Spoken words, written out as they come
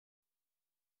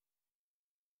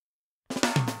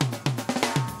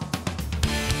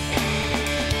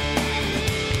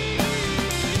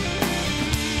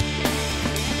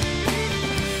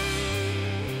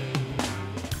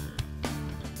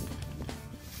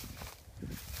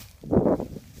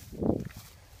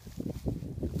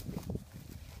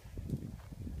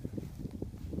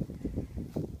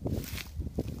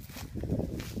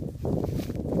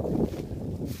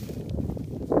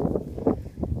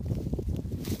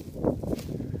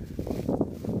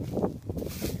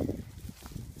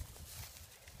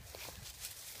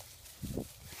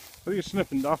What are you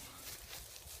sniffing, Duff?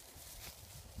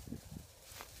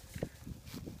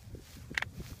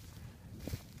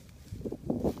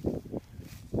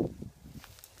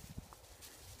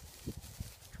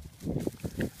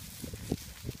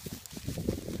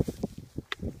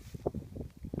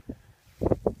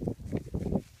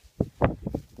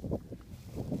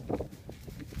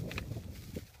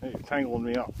 Hey, you're tangling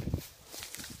me up.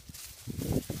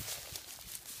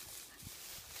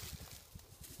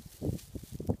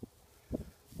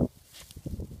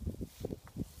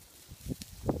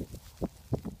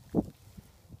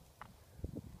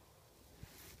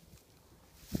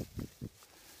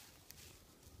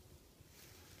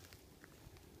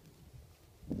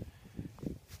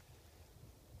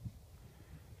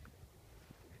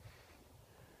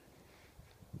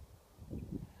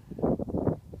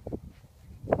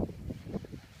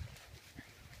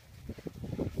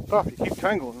 Duff, you keep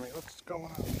tangling me. What's going on?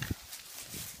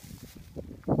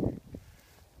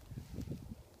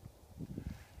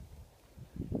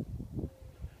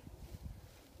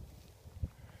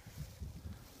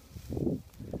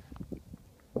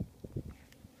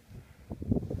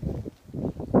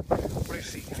 What do you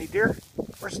see? Any deer?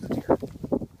 Where's the deer?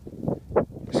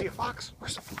 You see a fox?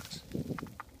 Where's the fox?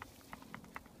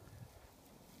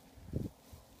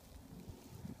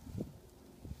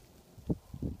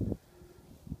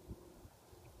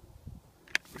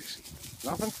 What do you see?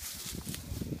 Nothing?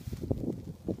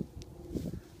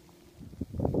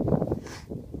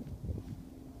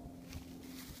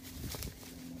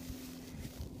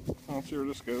 I'll see where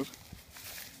this goes.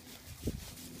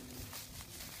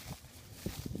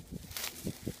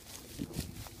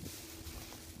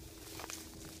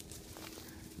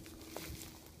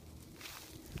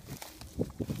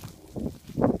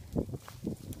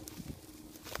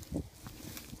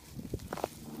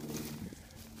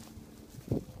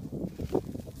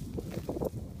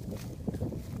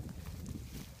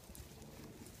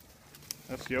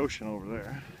 That's the ocean over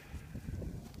there.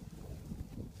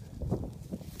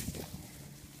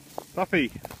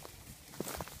 Duffy!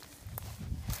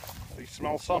 You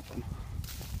smell something.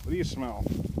 What do you smell?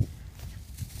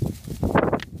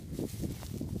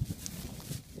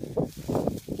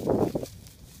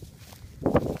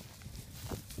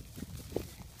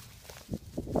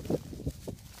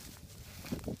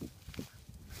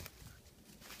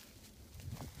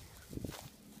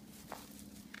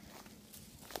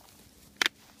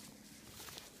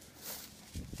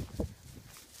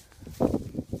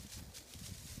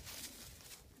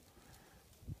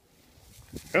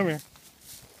 Come here.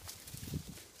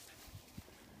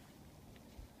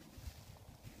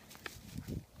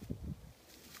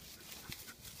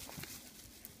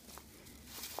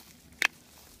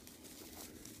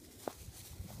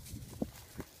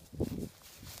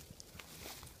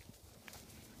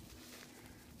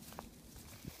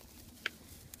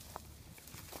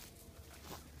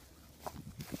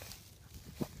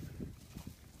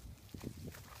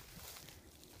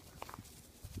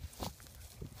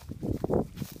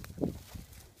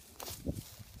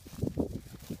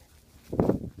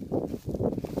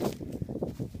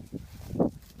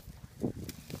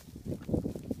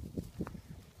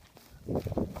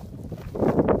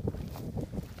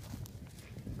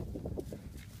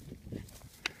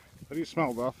 What do you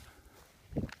smell, Buff?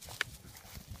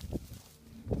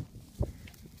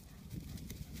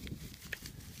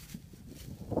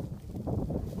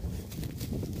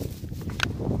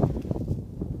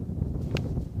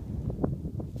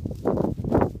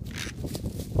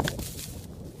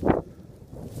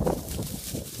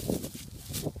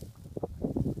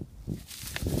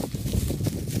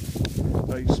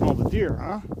 Oh, you smell the deer,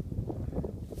 huh?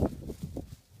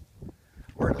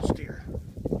 Where are those deer?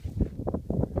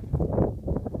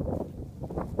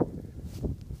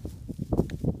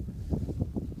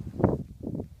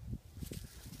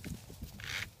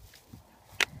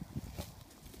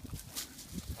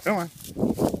 Come on,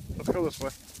 let's go this way.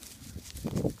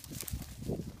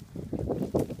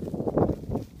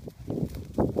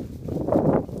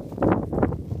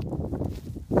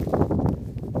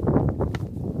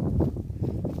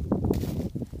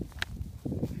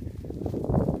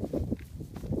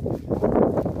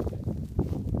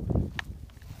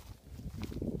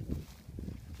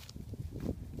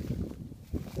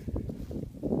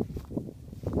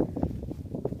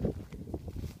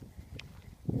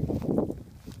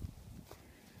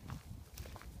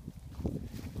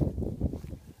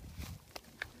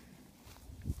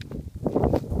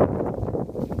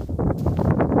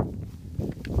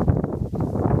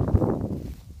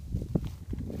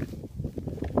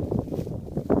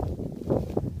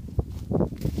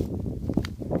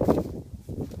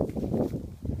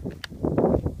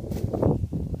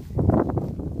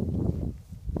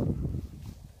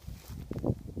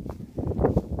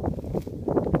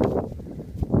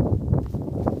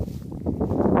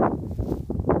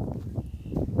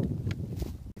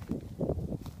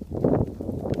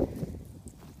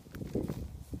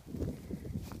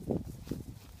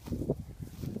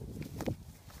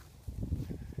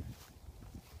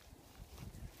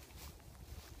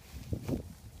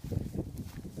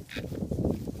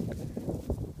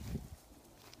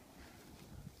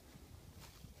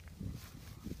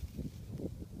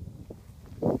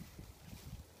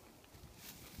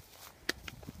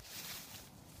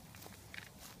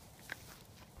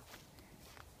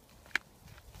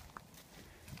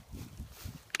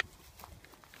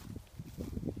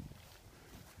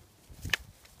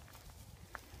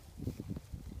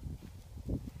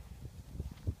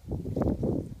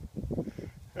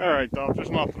 Alright, Dove,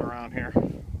 there's nothing around here.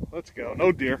 Let's go.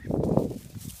 No deer.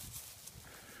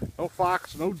 No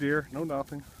fox, no deer, no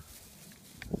nothing.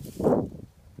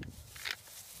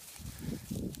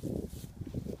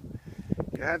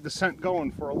 You had the scent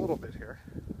going for a little bit here.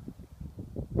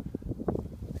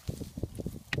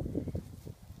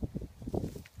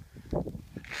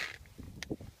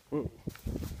 Whoa.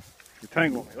 You're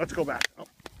tangling me. Let's go back. Oh,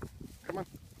 come on.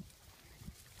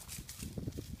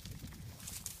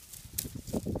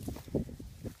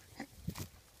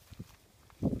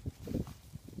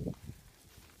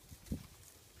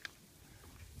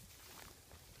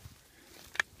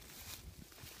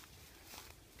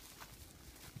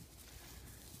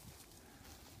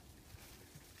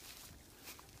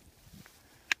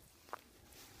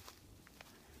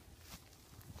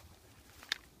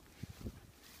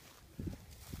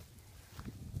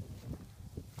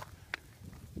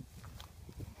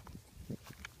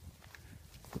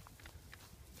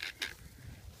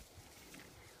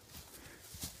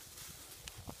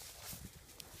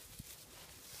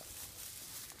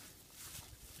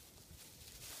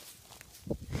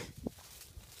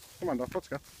 Come on, Duff, let's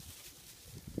go.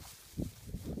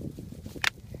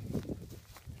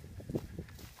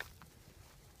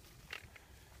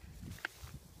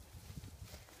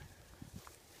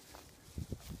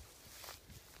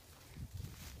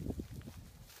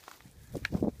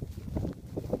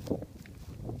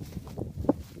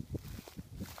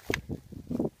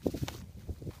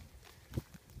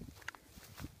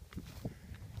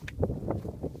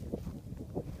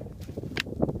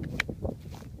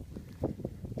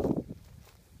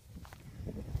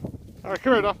 All right,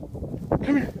 come here, Duff.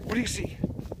 Come here. What do you see?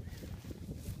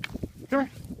 Come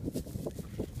here.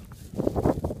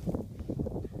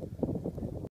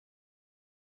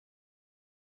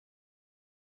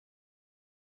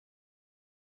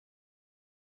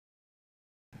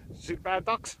 See the bad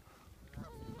ducks?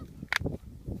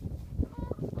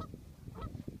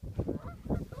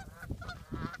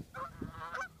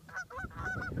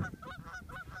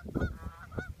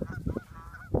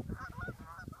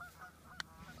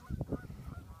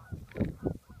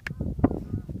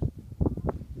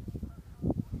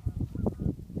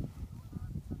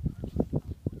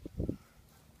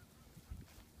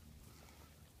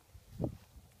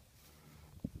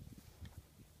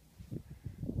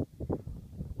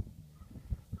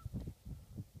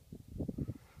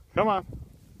 Come on.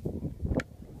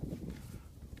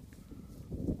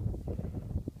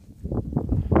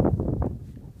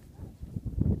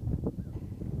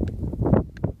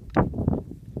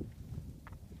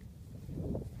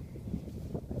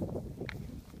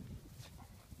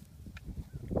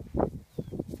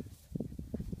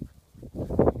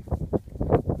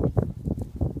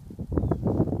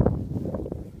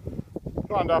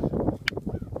 Come on, Duff.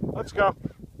 Let's go.